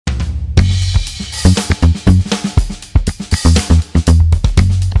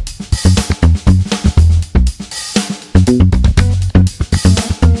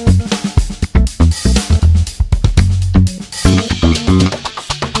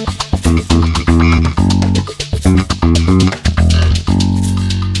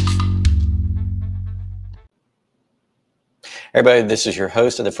Everybody, this is your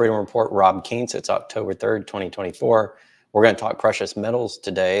host of the Freedom Report, Rob Kientz. It's October 3rd, 2024. We're going to talk precious metals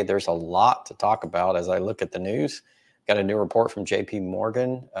today. There's a lot to talk about as I look at the news. Got a new report from JP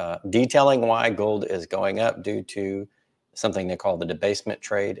Morgan detailing why gold is going up due to something they call the debasement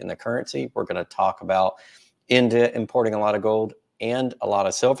trade in the currency. We're going to talk about India importing a lot of gold and a lot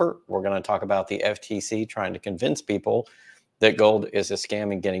of silver. We're going to talk about the FTC trying to convince people that gold is a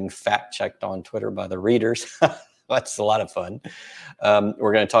scam and getting fact-checked on Twitter by the readers. That's a lot of fun.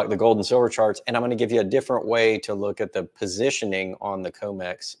 We're going to talk the gold and silver charts, and I'm going to give you a different way to look at the positioning on the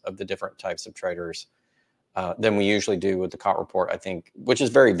COMEX of the different types of traders than we usually do with the COT report, I think, which is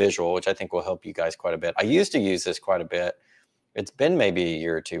very visual, which I think will help you guys quite a bit. I used to use this quite a bit. It's been maybe a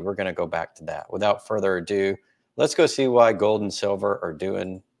year or two. We're going to go back to that. Without further ado, let's go see why gold and silver are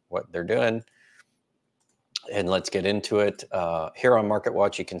doing what they're doing. And let's get into it. Here on Market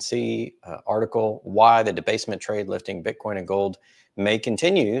Watch, you can see article, why the debasement trade lifting Bitcoin and gold may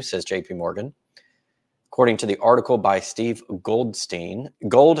continue, says JP Morgan. According to the article by Steve Goldstein,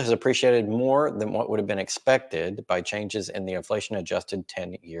 gold has appreciated more than what would have been expected by changes in the inflation-adjusted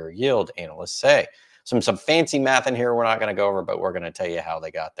 10-year yield, analysts say. Some fancy math in here we're not going to go over, but we're going to tell you how they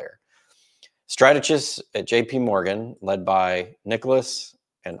got there. Strategists at JP Morgan, led by Nicholas,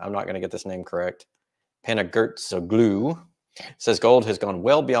 and I'm not going to get this name correct, 𝙁𝙍𝙀𝙀, says gold has gone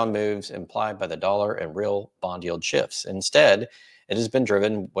well beyond moves implied by the dollar and real bond yield shifts. Instead, it has been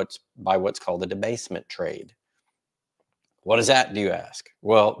driven by what's called the debasement trade. What is that, do you ask?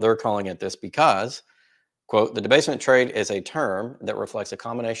 Well, they're calling it this because, quote, the debasement trade is a term that reflects a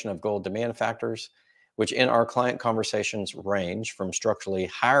combination of gold demand factors, which in our client conversations range from structurally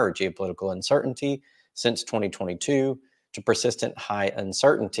higher geopolitical uncertainty since 2022 to persistent high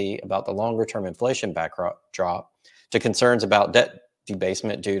uncertainty about the longer-term inflation backdrop, to concerns about debt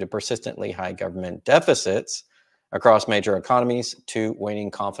debasement due to persistently high government deficits across major economies, to waning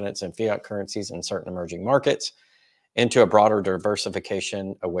confidence in fiat currencies in certain emerging markets, and to a broader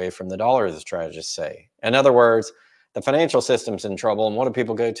diversification away from the dollar, the strategists say. In other words, the financial system's in trouble, and what do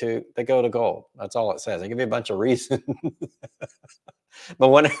people go to? They go to gold. That's all it says. They give you a bunch of reasons. But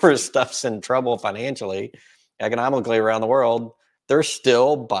whenever stuff's in trouble financially, economically around the world, they're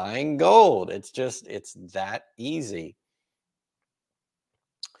still buying gold. It's that easy.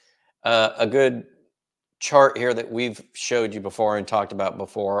 A good chart here that we've showed you before and talked about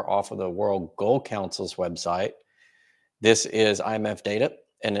before off of the World Gold Council's website. This is IMF data,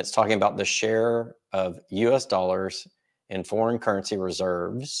 and it's talking about the share of US dollars in foreign currency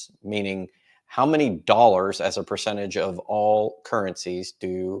reserves, meaning how many dollars as a percentage of all currencies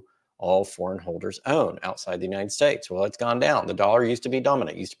do all foreign holders own outside the United States. Well, it's gone down. The dollar used to be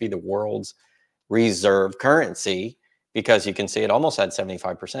dominant. It used to be the world's reserve currency, because you can see it almost had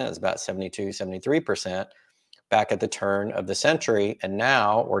 75%. It's about 72, 73% back at the turn of the century. And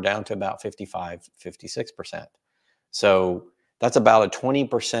now we're down to about 55, 56%. So that's about a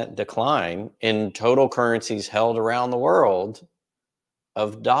 20% decline in total currencies held around the world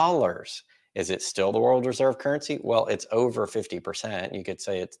of dollars. Is it still the world reserve currency? Well, it's over 50%. You could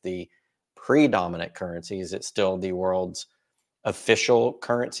say it's the predominant currency. Is it still the world's official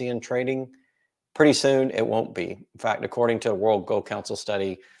currency in trading? Pretty soon it won't be. In fact, according to a World Gold Council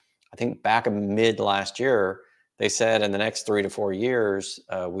study, I think back in mid last year, they said in the next 3 to 4 years,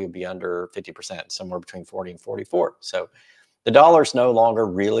 we'll be under 50%, somewhere between 40 and 44. So the dollar's no longer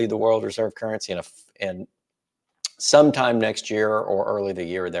really the world reserve currency, and sometime next year or early the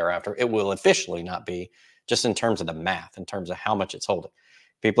year thereafter, it will officially not be, just in terms of the math, in terms of how much it's holding.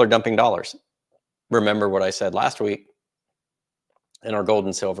 People are dumping dollars. Remember what I said last week in our gold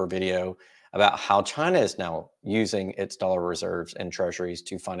and silver video about how China is now using its dollar reserves and treasuries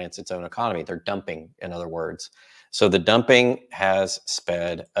to finance its own economy. They're dumping, in other words. So the dumping has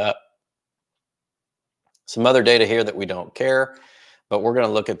sped up. Some other data here that we don't care, but we're going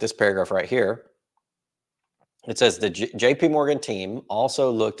to look at this paragraph right here. It says the JP Morgan team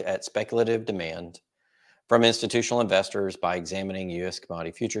also looked at speculative demand from institutional investors by examining U.S.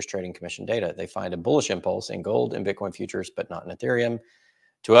 Commodity Futures Trading Commission data. They find a bullish impulse in gold and Bitcoin futures, but not in Ethereum.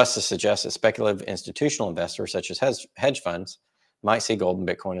 To us, this suggests that speculative institutional investors, such as hedge funds, might see gold and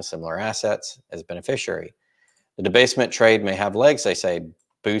Bitcoin as similar assets as beneficiary. The debasement trade may have legs, they say,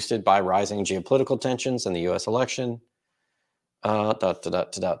 boosted by rising geopolitical tensions in the U.S. election. And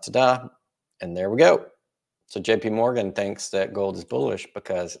there we go. So JP Morgan thinks that gold is bullish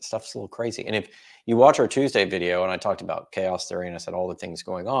because stuff's a little crazy. And if you watch our Tuesday video, and I talked about chaos theory and I said all the things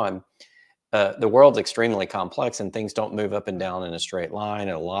going on, the world's extremely complex and things don't move up and down in a straight line.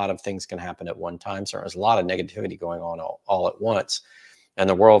 And a lot of things can happen at one time. So there's a lot of negativity going on all at once. And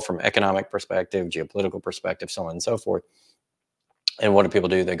the world from economic perspective, geopolitical perspective, so on and so forth. And what do people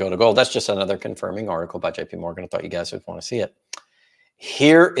do? They go to gold. That's just another confirming article by JP Morgan. I thought you guys would want to see it.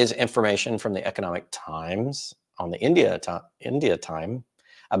 Here is information from the Economic Times on the India time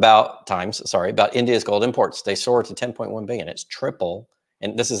about India's gold imports. They soared to 10.1 billion. It's triple,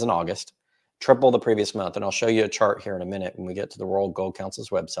 and this is in August, triple the previous month. And I'll show you a chart here in a minute when we get to the World Gold Council's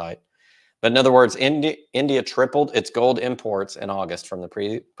website. But in other words, India tripled its gold imports in August from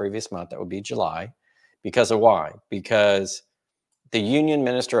the previous month. That would be July. Because of why? Because the Union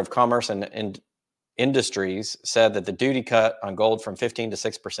Minister of Commerce and Industries said that the duty cut on gold from 15 to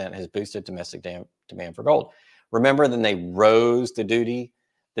 6% has boosted domestic demand for gold. Remember, then they rose the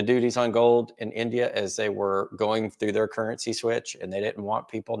duties on gold in India as they were going through their currency switch, and they didn't want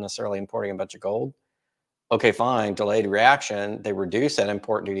people necessarily importing a bunch of gold. Okay, fine, delayed reaction. They reduce that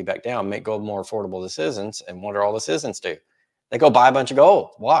import duty back down, make gold more affordable to citizens. And what do all the citizens do? They go buy a bunch of gold.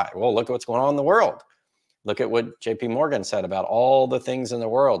 Why? Well, look at what's going on in the world. Look at what JP Morgan said about all the things in the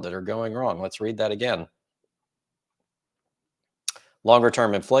world that are going wrong. Let's read that again.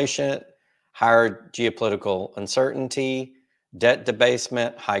 Longer-term inflation, higher geopolitical uncertainty, debt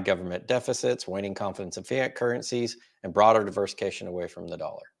debasement, high government deficits, waning confidence in fiat currencies, and broader diversification away from the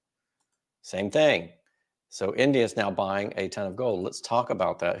dollar. Same thing. So India is now buying a ton of gold. Let's talk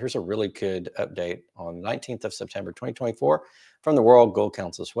about that. Here's a really good update on 19th of September, 2024 from the World Gold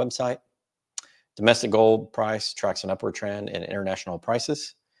Council's website. Domestic gold price tracks an upward trend in international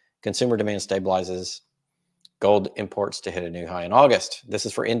prices. Consumer demand stabilizes. Gold imports to hit a new high in August. This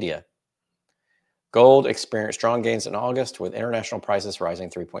is for India. Gold experienced strong gains in August with international prices rising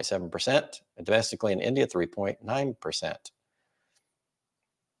 3.7%, and domestically in India 3.9%.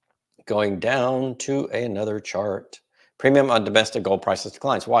 Going down to another chart. Premium on domestic gold prices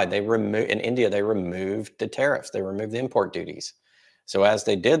declines. Why? In India, they removed the tariffs. They removed the import duties. So as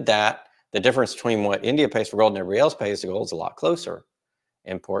they did that, the difference between what India pays for gold and everybody else pays for gold is a lot closer.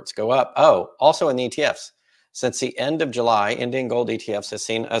 Imports go up. Oh, also in the ETFs. Since the end of July, Indian gold ETFs has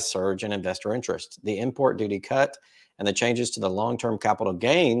seen a surge in investor interest. The import duty cut and the changes to the long-term capital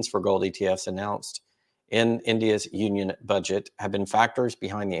gains for gold ETFs announced in India's union budget have been factors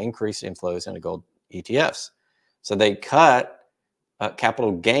behind the increased inflows into gold ETFs. So they cut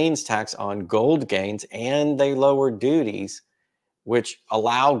capital gains tax on gold gains, and they lowered duties, which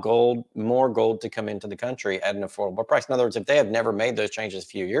allow more gold to come into the country at an affordable price. In other words, if they had never made those changes a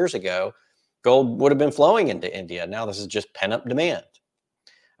few years ago, gold would have been flowing into India. Now this is just pent-up demand.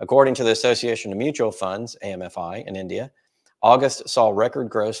 According to the Association of Mutual Funds, AMFI, in India, August saw record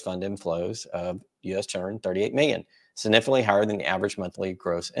gross fund inflows of US $238 million, significantly higher than the average monthly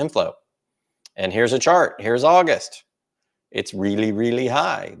gross inflow. And here's a chart. Here's August. It's really, really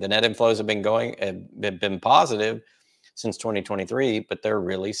high. The net inflows have been positive since 2023, but they're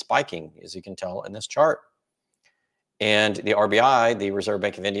really spiking, as you can tell in this chart. And the RBI, the Reserve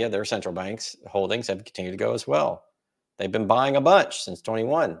Bank of India, their central bank's holdings have continued to go as well. They've been buying a bunch since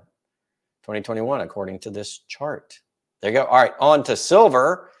 2021, according to this chart. There you go. All right, on to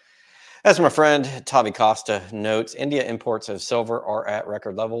silver. As my friend Tavi Costa notes, India imports of silver are at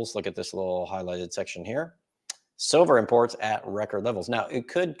record levels. Look at this little highlighted section here. Silver imports at record levels. Now, it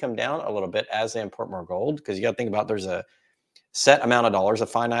could come down a little bit as they import more gold, because you got to think about there's a set amount of dollars, a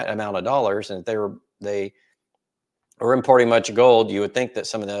finite amount of dollars, and if they are importing much gold, you would think that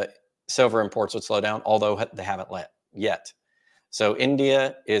some of the silver imports would slow down, although they haven't yet. So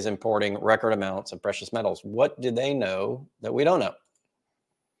India is importing record amounts of precious metals. What do they know that we don't know?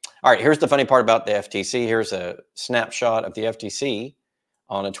 All right, here's the funny part about the FTC. Here's a snapshot of the FTC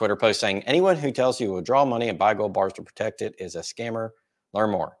on a Twitter post saying, anyone who tells you to withdraw money and buy gold bars to protect it is a scammer.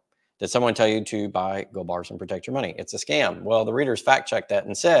 Learn more. Did someone tell you to buy gold bars and protect your money? It's a scam. Well, the readers fact-checked that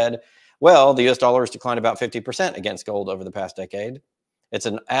and said, well, the US dollar has declined about 50% against gold over the past decade. It's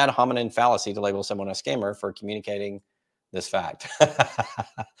an ad hominem fallacy to label someone a scammer for communicating this fact.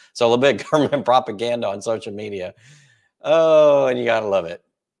 So a little bit government propaganda on social media. Oh, and you got to love it.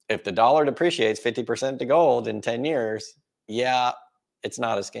 If the dollar depreciates 50% to gold in 10 years, yeah, it's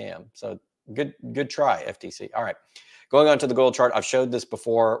not a scam. So good try, FTC. All right, going on to the gold chart. I've showed this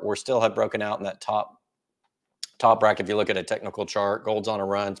before. We still have broken out in that top bracket. If you look at a technical chart, gold's on a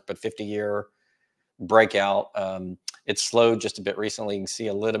run, but 50-year breakout. It's slowed just a bit recently. You can see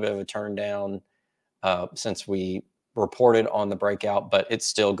a little bit of a turn down since we reported on the breakout, but it's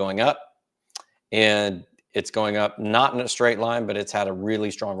still going up. And it's going up not in a straight line, but it's had a really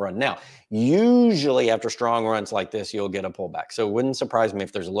strong run. Now, usually after strong runs like this, you'll get a pullback. So it wouldn't surprise me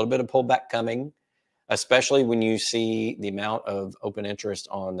if there's a little bit of pullback coming, especially when you see the amount of open interest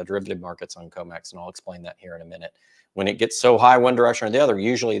on the derivative markets on COMEX. And I'll explain that here in a minute. When it gets so high one direction or the other,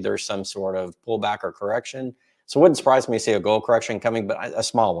 usually there's some sort of pullback or correction. So it wouldn't surprise me to see a gold correction coming, but a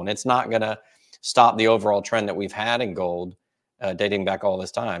small one. It's not going to stop the overall trend that we've had in gold dating back all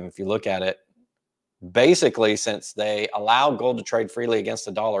this time. If you look at it, basically since they allowed gold to trade freely against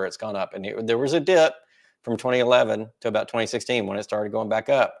the dollar, it's gone up. And there was a dip from 2011 to about 2016 when it started going back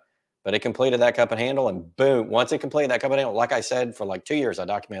up. But it completed that cup and handle, and boom, once it completed that cup and handle, like I said, for like 2 years, I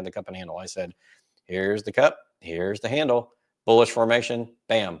documented the cup and handle. I said, here's the cup, here's the handle, bullish formation,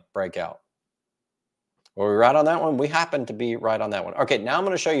 bam, breakout. Were we right on that one? We happen to be right on that one. Okay, now I'm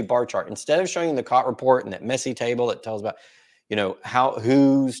going to show you bar chart. Instead of showing the COT report and that messy table that tells about, you know,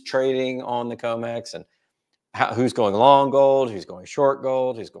 who's trading on the COMEX and who's going long gold, who's going short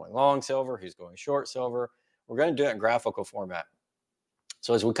gold, who's going long silver, who's going short silver. We're going to do it in graphical format.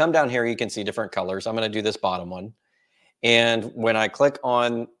 So as we come down here, you can see different colors. I'm going to do this bottom one. And when I click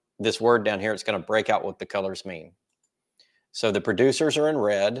on this word down here, it's going to break out what the colors mean. So the producers are in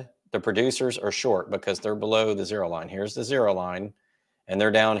red. The producers are short because they're below the zero line. Here's the zero line, and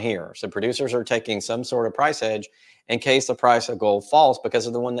they're down here. So producers are taking some sort of price hedge in case the price of gold falls because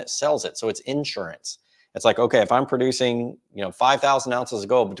of the one that sells it. So it's insurance. It's like, okay, if I'm producing, 5,000 ounces of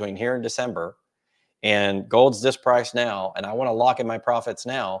gold between here and December, and gold's this price now, and I want to lock in my profits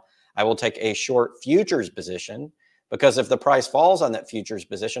now, I will take a short futures position because if the price falls on that futures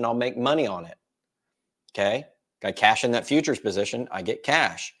position, I'll make money on it. Okay, I cash in that futures position, I get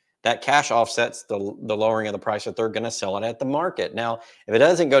cash. That cash offsets the lowering of the price that they're going to sell it at the market. Now, if it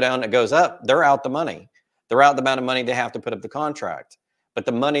doesn't go down, it goes up, they're out the money. They're out the amount of money they have to put up the contract. But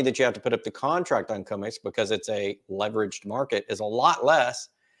the money that you have to put up the contract on COMEX, because it's a leveraged market, is a lot less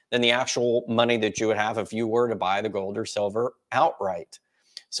than the actual money that you would have if you were to buy the gold or silver outright.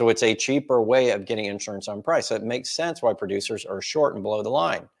 So it's a cheaper way of getting insurance on price. So it makes sense why producers are short and below the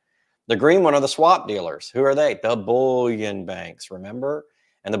line. The green one are the swap dealers. Who are they? The bullion banks, remember?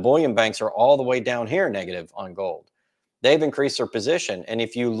 And the bullion banks are all the way down here negative on gold. They've increased their position. And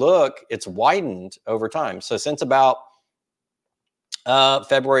if you look, it's widened over time. So since about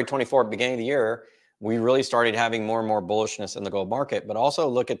February 24, beginning of the year, we really started having more and more bullishness in the gold market. But also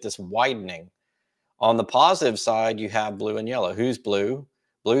look at this widening. On the positive side, you have blue and yellow. Who's blue?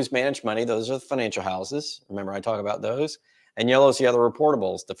 Blue's managed money. Those are the financial houses. Remember, I talk about those. And yellow is the other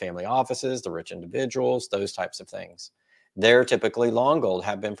reportables, the family offices, the rich individuals, those types of things. They're typically long gold,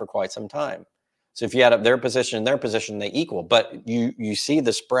 have been for quite some time. So if you add up their position and their position, they equal. But you see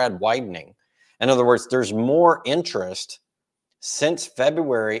the spread widening. In other words, there's more interest since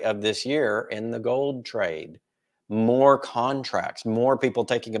February of this year in the gold trade. More contracts, more people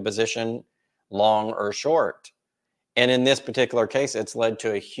taking a position long or short. And in this particular case, it's led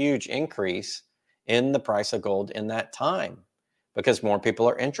to a huge increase in the price of gold in that time because more people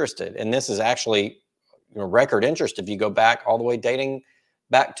are interested. And this is actually record interest if you go back all the way dating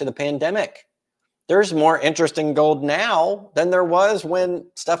back to the pandemic. There's more interest in gold now than there was when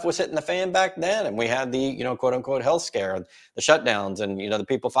stuff was hitting the fan back then. And we had the, quote unquote health scare, the shutdowns and, the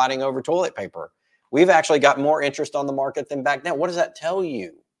people fighting over toilet paper. We've actually got more interest on the market than back then. What does that tell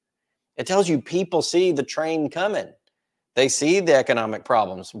you? It tells you people see the train coming. They see the economic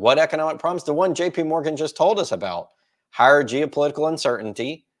problems. What economic problems? The one JP Morgan just told us about. Higher geopolitical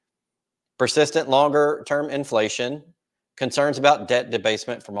uncertainty, persistent longer-term inflation, concerns about debt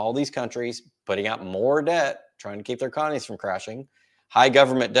debasement from all these countries, putting out more debt, trying to keep their economies from crashing, high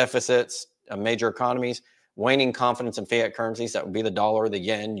government deficits of major economies, waning confidence in fiat currencies. That would be the dollar, the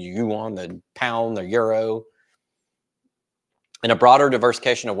yen, yuan, the pound, the euro, and a broader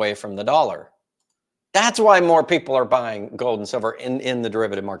diversification away from the dollar. That's why more people are buying gold and silver in the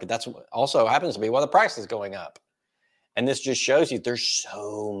derivative market. That's what also happens to be why the price is going up. And this just shows you there's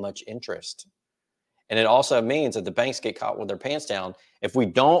so much interest. And it also means that the banks get caught with their pants down. If we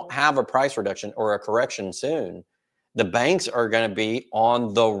don't have a price reduction or a correction soon, the banks are going to be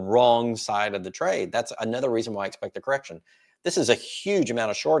on the wrong side of the trade. That's another reason why I expect a correction. This is a huge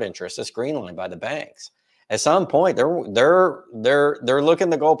amount of short interest, this green line by the banks. At some point, they're looking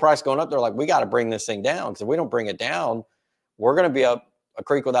at the gold price going up. They're like, we got to bring this thing down, because if we don't bring it down, we're going to be a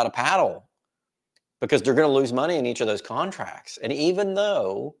creek without a paddle, because they're going to lose money in each of those contracts. And even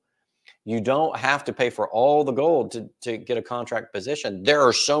though you don't have to pay for all the gold to get a contract position, there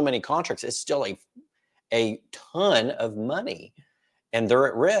are so many contracts. It's still a ton of money, and they're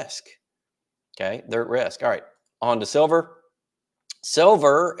at risk. Okay, they're at risk. All right, on to silver.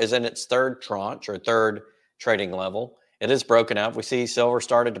 Silver is in its third tranche or third trading level. It is broken up. We see silver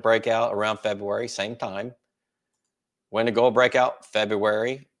started to break out around February, same time. When did gold break out?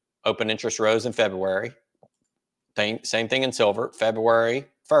 February. Open interest rose in February. Same thing in silver, February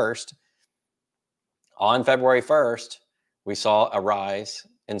 1st. On February 1st, we saw a rise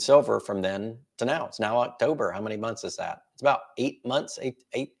in silver from then to now. It's now October. How many months is that? It's about 8 months,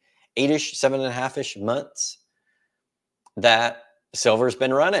 eight-ish, 7.5-ish months that silver's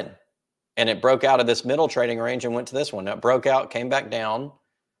been running. And it broke out of this middle trading range and went to this one. Now it broke out, came back down.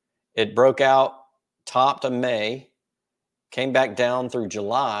 It broke out, topped in May, came back down through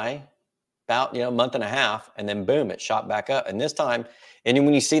July, about, a month and a half, and then boom, it shot back up. And this time, and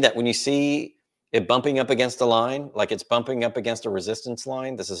when you see that, when you see it bumping up against a line, like it's bumping up against a resistance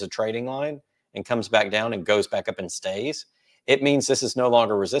line, this is a trading line, and comes back down and goes back up and stays, it means this is no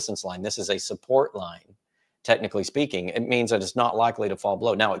longer a resistance line. This is a support line, technically speaking. It means that it's not likely to fall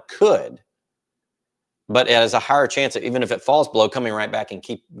below. Now, it could, but it has a higher chance of, even if it falls below, coming right back and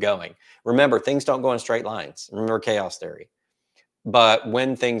keep going. Remember, things don't go in straight lines. Remember chaos theory. But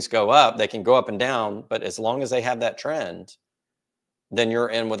when things go up, they can go up and down, but as long as they have that trend, then you're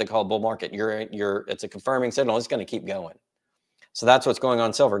in what they call bull market. It's a confirming signal. It's going to keep going. So that's what's going on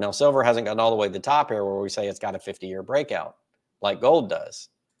in silver. Now, silver hasn't gotten all the way to the top here where we say it's got a 50-year breakout like gold does.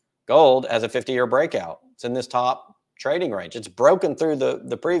 Gold has a 50-year breakout. It's in this top trading range. It's broken through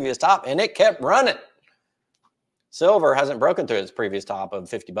the previous top, and it kept running. Silver hasn't broken through its previous top of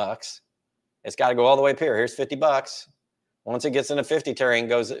 50 bucks. It's got to go all the way up here. Here's 50 bucks. Once it gets into 50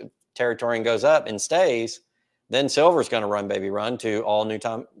 territory and goes up and stays, then silver's going to run, baby, run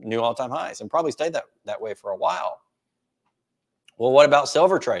to new all-time highs and probably stay that way for a while. Well, what about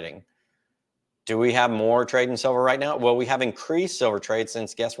silver trading? Do we have more trade in silver right now? Well, we have increased silver trade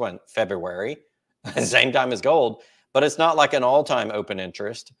since, guess when? February, same time as gold, but it's not like an all-time open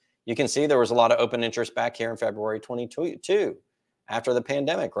interest. You can see there was a lot of open interest back here in February 2022 after the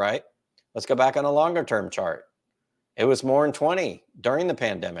pandemic, right? Let's go back on a longer-term chart. It was more in 20 during the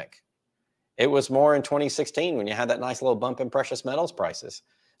pandemic. It was more in 2016 when you had that nice little bump in precious metals prices.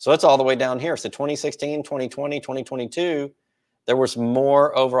 So it's all the way down here. So 2016, 2020, 2022, there was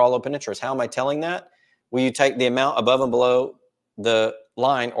more overall open interest. How am I telling that? Well, you take the amount above and below the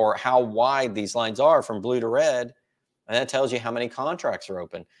line, or how wide these lines are from blue to red, and that tells you how many contracts are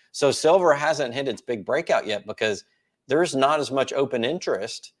open. So silver hasn't hit its big breakout yet because there's not as much open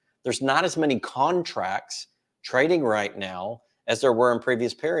interest. There's not as many contracts trading right now as there were in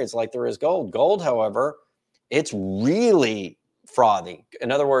previous periods like there is gold. Gold, however, it's really frothy.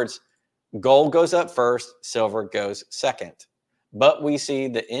 In other words, gold goes up first, silver goes second. But we see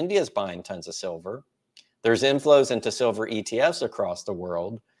that India's buying tons of silver. There's inflows into silver ETFs across the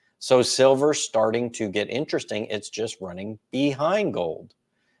world. So silver's starting to get interesting. It's just running behind gold.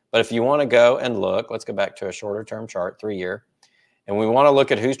 But if you want to go and look, let's go back to a shorter term chart, 3-year. And we want to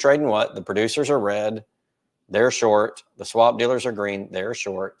look at who's trading what. The producers are red. They're short. The swap dealers are green. They're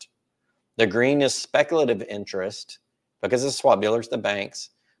short. The green is speculative interest because the swap dealers, the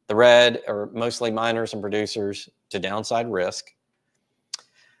banks. The red are mostly miners and producers to downside risk.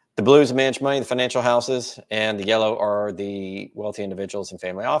 The blue is managed money, the financial houses, and the yellow are the wealthy individuals and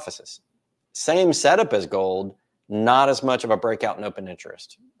family offices. Same setup as gold, not as much of a breakout in open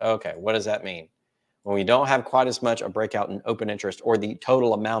interest. Okay, what does that mean? When we don't have quite as much a breakout in open interest, or the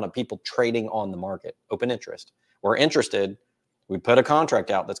total amount of people trading on the market, open interest. We're interested, we put a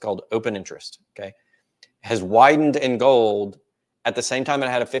contract out that's called open interest, okay? Has widened in gold at the same time it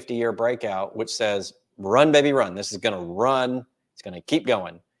had a 50-year breakout, which says, run, baby, run. This is going to run. It's going to keep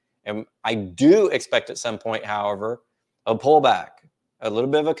going. And I do expect at some point, however, a pullback, a little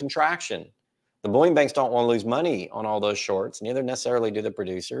bit of a contraction. The bullion banks don't want to lose money on all those shorts, neither necessarily do the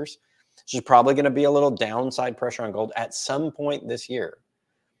producers. There's probably going to be a little downside pressure on gold at some point this year.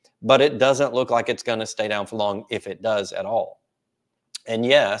 But it doesn't look like it's going to stay down for long, if it does at all. And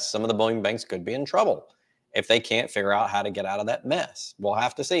yes, some of the bullion banks could be in trouble if they can't figure out how to get out of that mess. We'll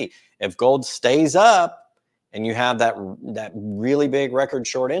have to see. If gold stays up and you have that really big record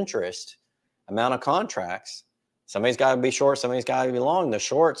short interest amount of contracts, somebody's got to be short, somebody's got to be long. The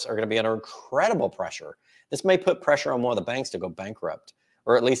shorts are going to be under incredible pressure. This may put pressure on one of the banks to go bankrupt,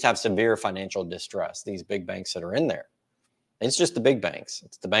 or at least have severe financial distress, these big banks that are in there. It's just the big banks.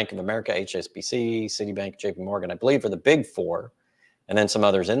 It's the Bank of America, HSBC, Citibank, JP Morgan, I believe are the big four, and then some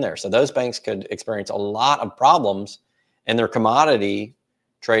others in there. So those banks could experience a lot of problems in their commodity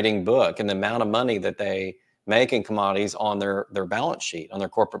trading book and the amount of money that they make in commodities on their balance sheet, on their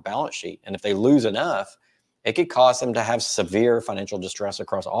corporate balance sheet. And if they lose enough, it could cause them to have severe financial distress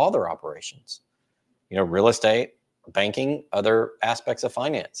across all their operations. You know, real estate, banking, other aspects of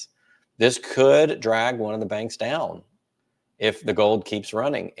finance. This could drag one of the banks down if the gold keeps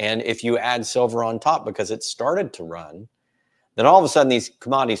running. And if you add silver on top because it started to run, then all of a sudden these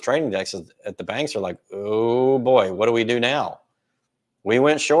commodities trading desks at the banks are like, oh boy, what do we do now? We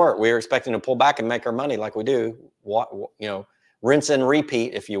went short. We were expecting to pull back and make our money like we do. You know, rinse and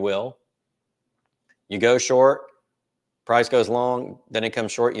repeat, if you will. You go short, price goes long, then it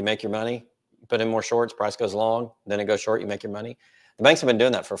comes short, you make your money. You put in more shorts, price goes long, then it goes short, you make your money. The banks have been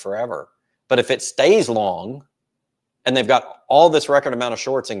doing that for forever. But if it stays long and they've got all this record amount of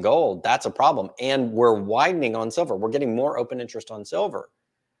shorts in gold, that's a problem. And we're widening on silver. We're getting more open interest on silver.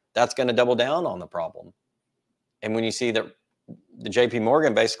 That's going to double down on the problem. And when you see that the JP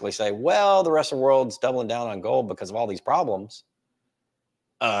Morgan basically say, well, the rest of the world's doubling down on gold because of all these problems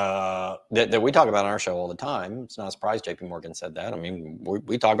that we talk about on our show all the time. It's not a surprise JP Morgan said that. I mean,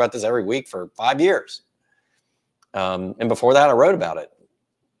 we talk about this every week for 5 years. And before that, I wrote about it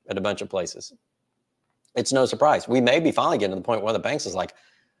at a bunch of places. It's no surprise. We may be finally getting to the point where the banks is like,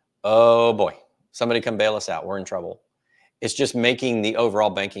 oh boy, somebody come bail us out. We're in trouble. It's just making the overall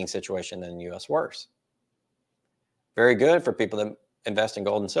banking situation in the U.S. worse. Very good for people that invest in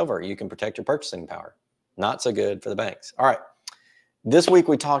gold and silver. You can protect your purchasing power. Not so good for the banks. All right. This week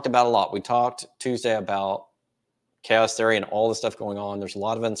we talked about a lot. We talked Tuesday about chaos theory and all the stuff going on. There's a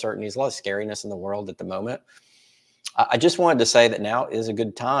lot of uncertainties, a lot of scariness in the world at the moment. I just wanted to say that now is a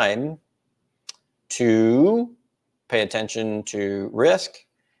good time to pay attention to risk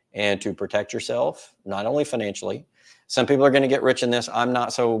and to protect yourself, not only financially. Some people are going to get rich in this. I'm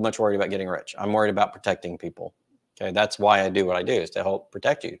not so much worried about getting rich. I'm worried about protecting people. Okay, that's why I do what I do, is to help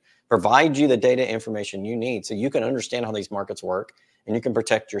protect you, provide you the data information you need so you can understand how these markets work and you can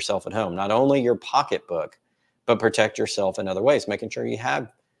protect yourself at home, not only your pocketbook, but protect yourself in other ways, making sure you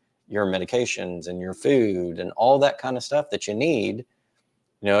have your medications and your food and all that kind of stuff that you need,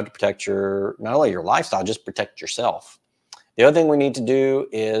 you know, to protect your, not only your lifestyle, just protect yourself. The other thing we need to do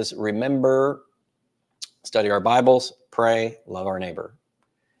is remember, study our Bibles, pray, love our neighbor.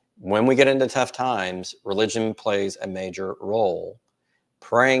 When we get into tough times, religion plays a major role.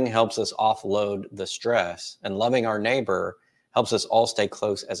 Praying helps us offload the stress, and loving our neighbor helps us all stay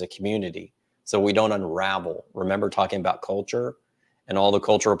close as a community so we don't unravel. Remember talking about culture and all the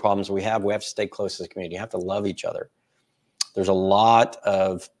cultural problems we have to stay close as a community. You have to love each other. There's a lot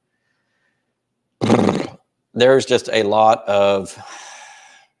of, there's just a lot of,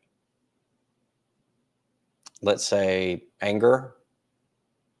 let's say, anger.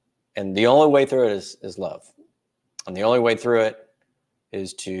 And the only way through it is love. And the only way through it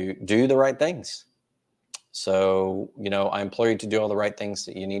is to do the right things. So, you know, I implore you to do all the right things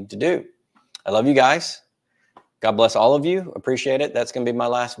that you need to do. I love you guys. God bless all of you. Appreciate it. That's going to be my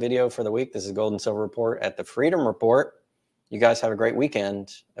last video for the week. This is Gold and Silver Report at the Freedom Report. You guys have a great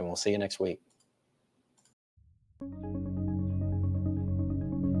weekend, and we'll see you next week.